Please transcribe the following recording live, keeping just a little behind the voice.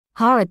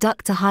Hara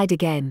ducked to hide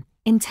again,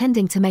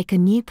 intending to make a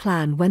new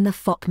plan when the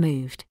fop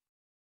moved.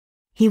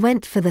 He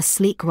went for the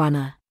sleek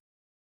runner.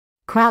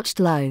 Crouched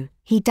low,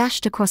 he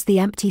dashed across the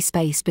empty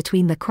space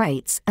between the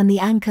crates and the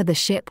anchor the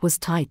ship was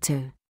tied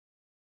to.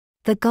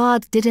 The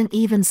guard didn't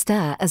even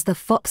stir as the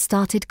fop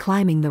started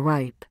climbing the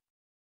rope.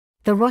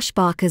 The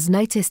Roshbarkers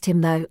noticed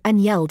him though and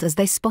yelled as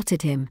they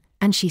spotted him,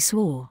 and she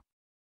swore.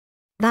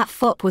 That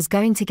fop was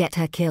going to get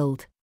her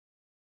killed.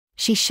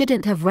 She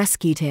shouldn't have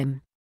rescued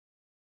him.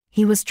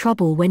 He was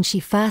trouble when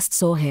she first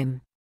saw him.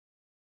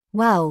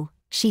 Well,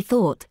 she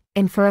thought,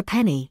 in for a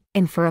penny,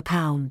 in for a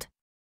pound.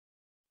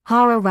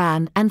 Hara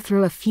ran and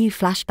threw a few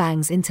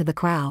flashbangs into the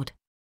crowd.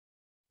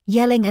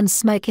 Yelling and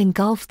smoke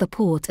engulfed the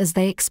port as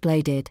they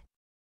exploded.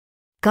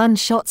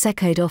 Gunshots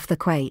echoed off the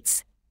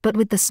crates, but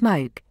with the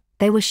smoke,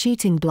 they were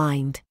shooting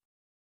blind.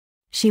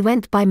 She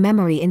went by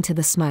memory into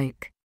the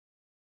smoke.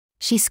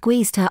 She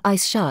squeezed her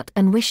eyes shut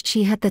and wished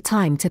she had the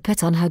time to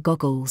put on her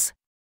goggles.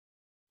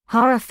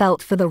 Hara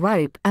felt for the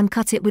rope and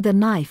cut it with a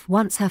knife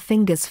once her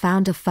fingers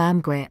found a firm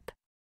grip.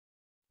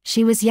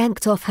 She was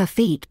yanked off her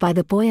feet by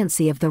the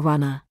buoyancy of the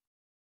runner.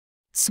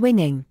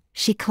 Swinging,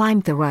 she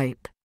climbed the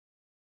rope.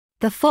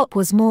 The fop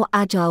was more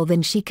agile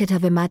than she could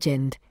have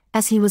imagined,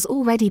 as he was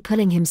already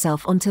pulling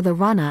himself onto the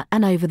runner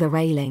and over the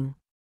railing.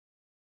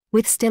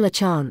 With still a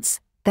chance,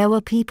 there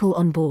were people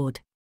on board.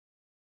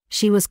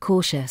 She was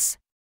cautious.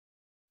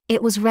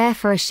 It was rare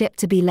for a ship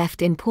to be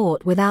left in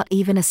port without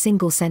even a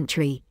single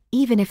sentry,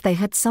 even if they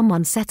had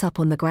someone set up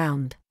on the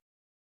ground.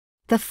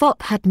 The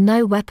fop had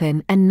no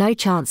weapon and no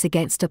chance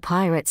against a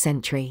pirate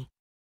sentry.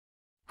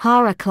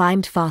 Hara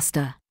climbed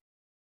faster.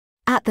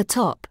 At the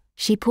top,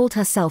 she pulled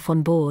herself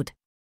on board.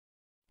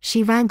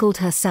 She wrangled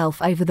herself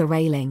over the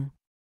railing.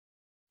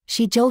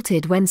 She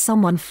jolted when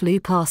someone flew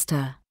past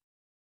her.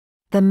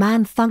 The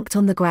man thunked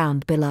on the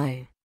ground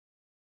below.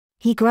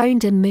 He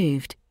groaned and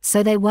moved,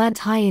 so they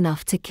weren't high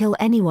enough to kill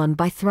anyone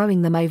by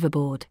throwing them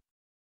overboard.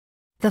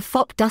 The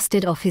fop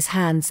dusted off his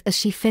hands as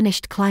she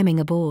finished climbing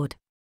aboard.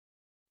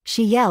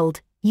 She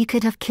yelled, "You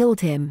could have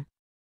killed him."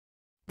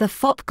 The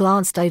fop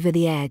glanced over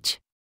the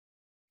edge.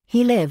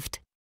 He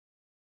lived.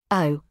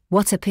 Oh,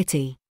 what a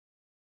pity.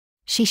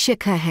 She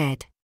shook her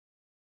head.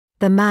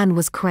 The man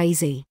was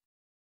crazy.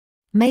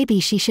 Maybe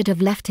she should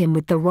have left him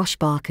with the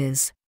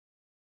Roshbarkers.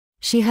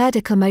 She heard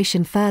a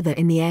commotion further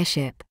in the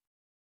airship.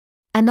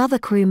 Another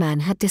crewman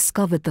had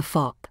discovered the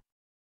fop.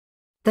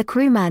 The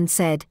crewman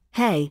said,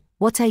 "Hey,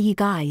 what are you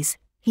guys?"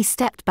 He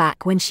stepped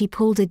back when she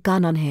pulled a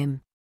gun on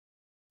him.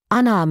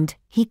 Unarmed,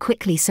 he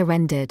quickly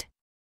surrendered.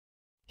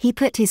 He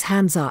put his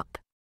hands up.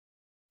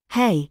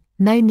 "Hey,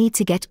 no need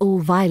to get all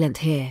violent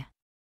here.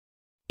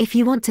 If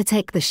you want to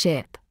take the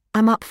ship,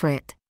 I'm up for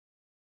it."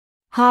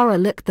 Hara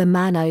looked the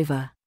man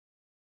over.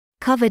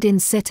 Covered in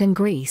soot and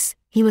grease,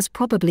 he was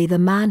probably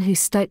the man who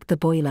stoked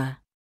the boiler.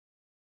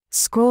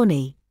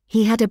 Scrawny,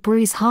 he had a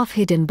bruise half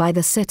hidden by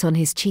the soot on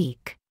his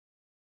cheek.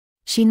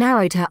 She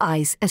narrowed her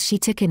eyes as she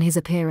took in his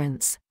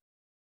appearance.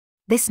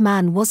 This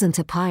man wasn't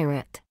a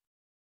pirate.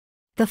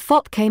 The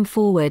fop came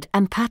forward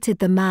and patted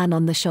the man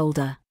on the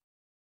shoulder.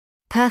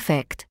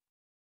 "Perfect.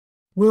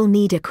 We'll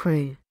need a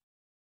crew."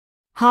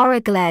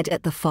 Hara glared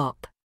at the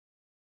fop.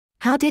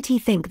 How did he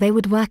think they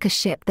would work a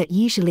ship that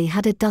usually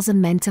had a dozen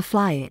men to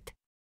fly it?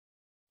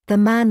 The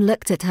man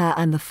looked at her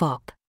and the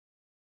fop.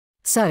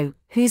 "So,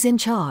 who's in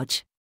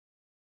charge?"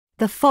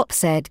 The fop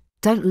said,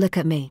 "Don't look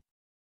at me."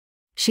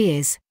 "She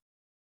is.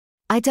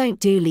 I don't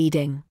do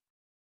leading.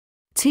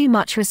 Too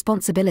much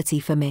responsibility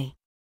for me."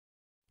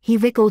 He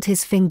wriggled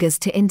his fingers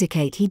to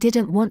indicate he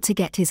didn't want to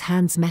get his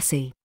hands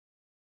messy.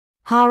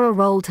 Hara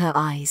rolled her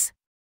eyes.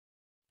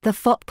 The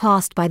fop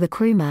passed by the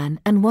crewman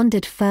and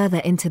wandered further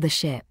into the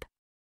ship.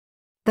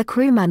 The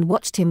crewman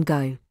watched him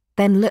go,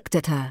 then looked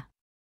at her.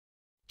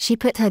 She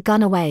put her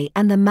gun away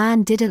and the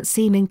man didn't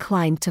seem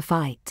inclined to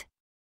fight.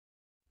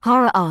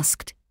 Hara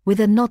asked, with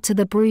a nod to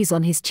the bruise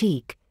on his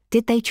cheek,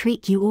 "Did they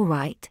treat you all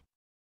right?"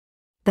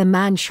 The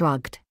man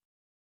shrugged.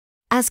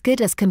 "As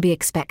good as can be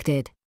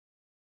expected.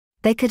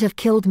 They could have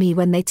killed me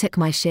when they took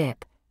my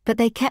ship, but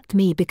they kept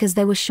me because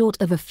they were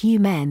short of a few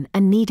men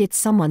and needed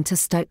someone to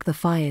stoke the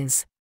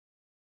fires."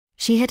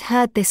 She had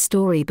heard this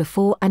story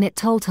before and it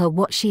told her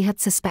what she had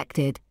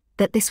suspected,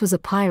 that this was a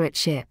pirate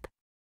ship.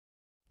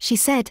 She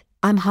said,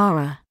 "I'm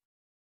Hara.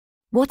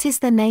 What is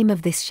the name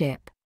of this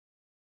ship?"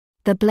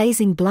 "The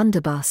Blazing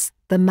Blunderbuss,"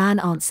 the man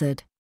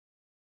answered.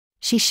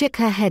 She shook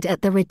her head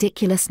at the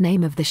ridiculous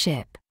name of the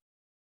ship.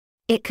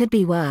 It could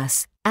be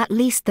worse, at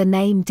least the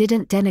name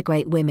didn't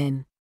denigrate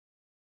women.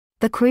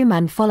 The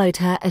crewman followed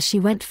her as she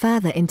went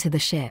further into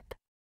the ship.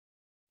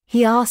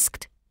 He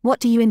asked, "What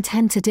do you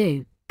intend to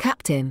do,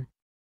 Captain?"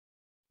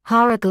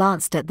 Hara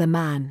glanced at the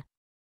man.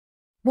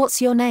 "What's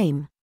your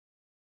name?"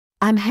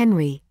 "I'm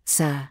Henry,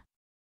 sir.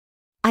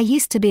 I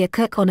used to be a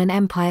cook on an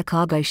Empire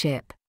cargo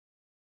ship."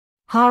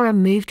 Hara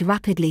moved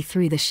rapidly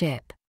through the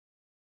ship.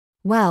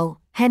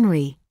 "Well,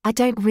 Henry, I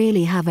don't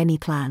really have any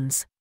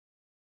plans.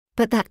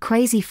 But that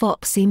crazy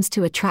fop seems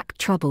to attract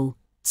trouble,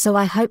 so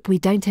I hope we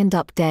don't end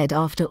up dead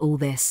after all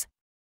this."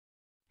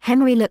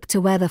 Henry looked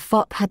to where the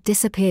fop had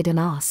disappeared and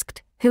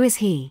asked, Who is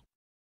he?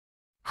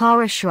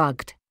 Hara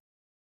shrugged.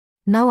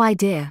 No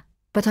idea,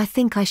 but I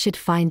think I should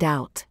find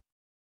out.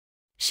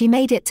 She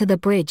made it to the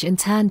bridge and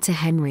turned to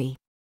Henry.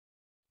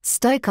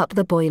 Stoke up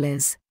the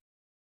boilers.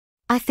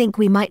 I think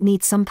we might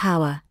need some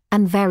power,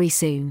 and very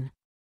soon.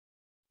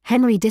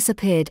 Henry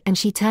disappeared and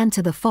she turned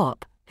to the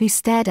fop, who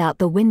stared out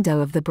the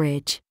window of the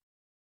bridge.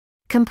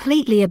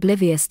 Completely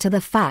oblivious to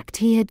the fact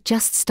he had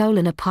just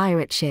stolen a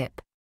pirate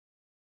ship.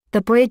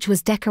 The bridge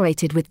was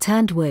decorated with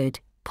turned wood,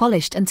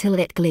 polished until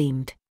it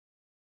gleamed.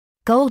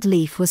 Gold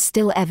leaf was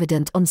still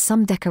evident on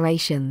some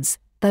decorations,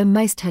 though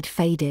most had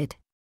faded.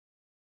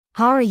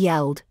 Hara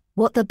yelled,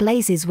 "What the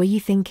blazes were you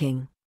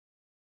thinking?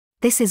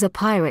 This is a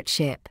pirate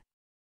ship.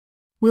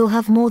 We'll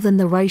have more than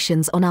the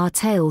Rotians on our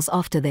tails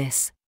after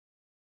this."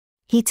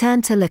 He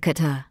turned to look at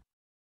her.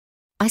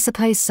 I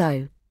suppose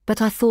so,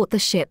 but I thought the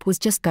ship was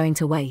just going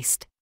to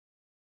waste.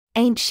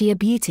 Ain't she a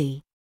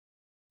beauty?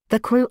 The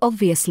crew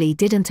obviously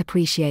didn't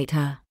appreciate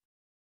her.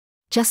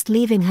 Just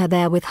leaving her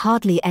there with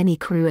hardly any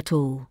crew at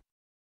all.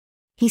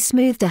 He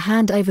smoothed a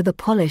hand over the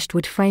polished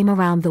wood frame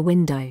around the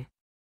window.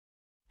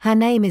 Her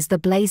name is the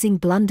Blazing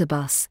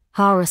Blunderbuss,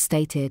 Hara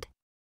stated.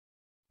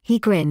 He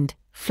grinned,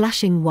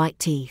 flashing white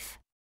teeth.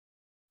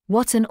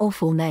 What an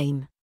awful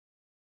name.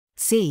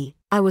 See,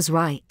 I was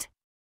right.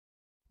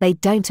 They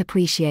don't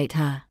appreciate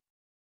her.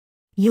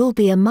 You'll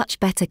be a much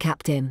better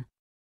captain.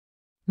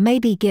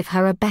 Maybe give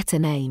her a better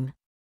name.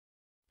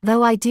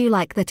 Though I do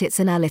like that it's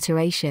an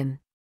alliteration.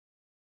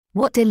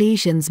 What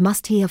delusions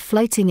must he have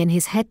floating in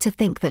his head to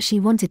think that she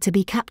wanted to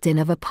be captain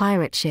of a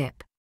pirate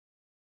ship?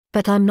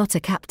 But I'm not a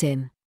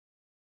captain.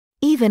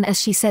 Even as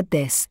she said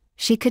this,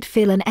 she could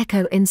feel an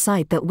echo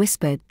inside that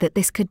whispered that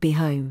this could be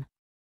home.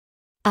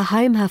 A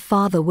home her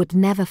father would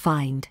never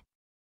find.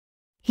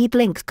 He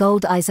blinked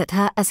gold eyes at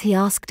her as he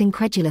asked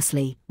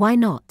incredulously, "Why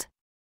not?"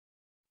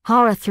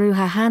 Hara threw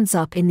her hands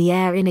up in the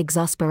air in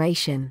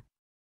exasperation.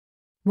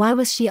 Why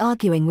was she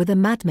arguing with a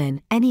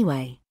madman,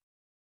 anyway?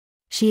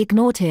 She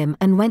ignored him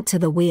and went to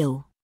the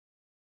wheel.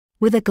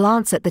 With a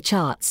glance at the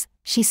charts,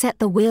 she set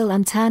the wheel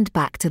and turned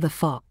back to the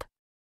fop.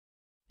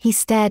 He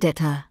stared at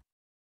her.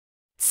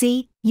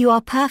 "See, you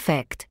are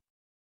perfect."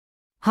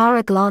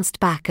 Hara glanced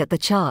back at the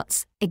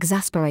charts,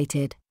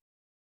 exasperated.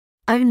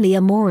 Only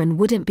a moron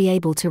wouldn't be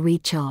able to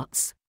read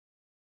charts.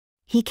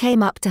 He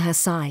came up to her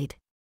side.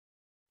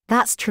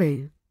 "That's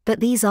true, but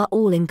these are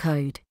all in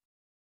code.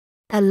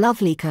 A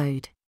lovely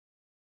code.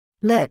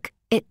 Look,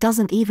 it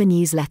doesn't even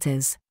use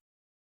letters."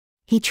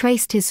 He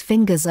traced his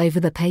fingers over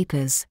the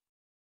papers.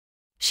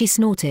 She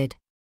snorted.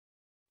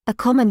 "A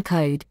common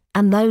code,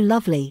 and though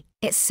lovely,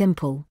 it's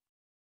simple.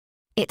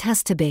 It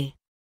has to be.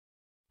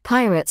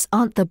 Pirates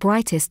aren't the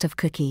brightest of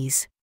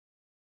cookies.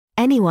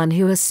 Anyone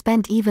who has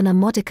spent even a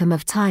modicum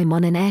of time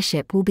on an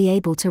airship will be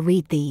able to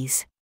read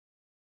these."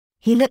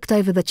 He looked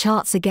over the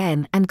charts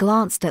again and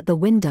glanced at the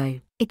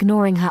window,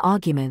 ignoring her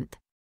argument.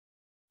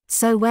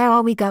 "So where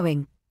are we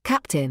going,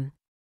 Captain?"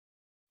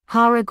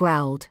 Hara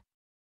growled.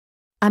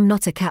 "I'm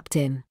not a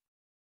captain.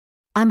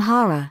 I'm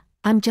Hara,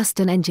 I'm just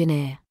an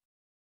engineer."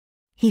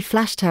 He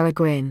flashed her a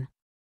grin.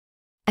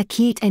 "A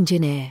cute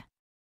engineer."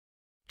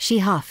 She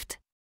huffed.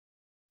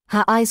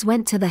 Her eyes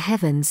went to the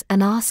heavens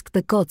and asked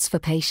the gods for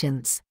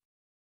patience.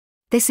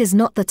 This is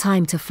not the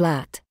time to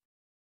flirt.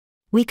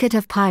 We could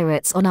have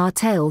pirates on our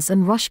tails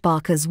and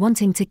rushbarkers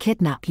wanting to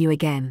kidnap you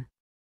again.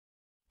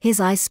 His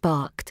eyes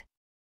sparked.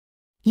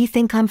 "You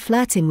think I'm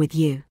flirting with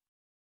you?"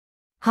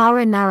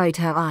 Hara narrowed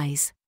her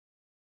eyes.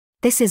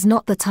 "This is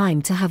not the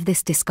time to have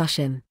this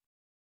discussion."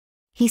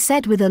 He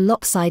said with a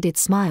lopsided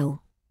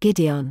smile,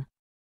 "Gideon.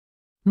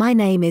 My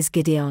name is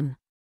Gideon.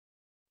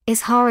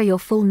 Is Hara your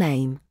full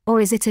name, or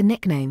is it a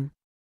nickname?"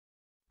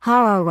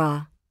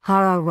 "Hara-ra,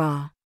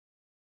 Hara-ra."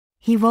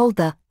 He rolled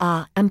the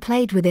and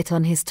played with it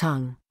on his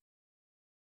tongue.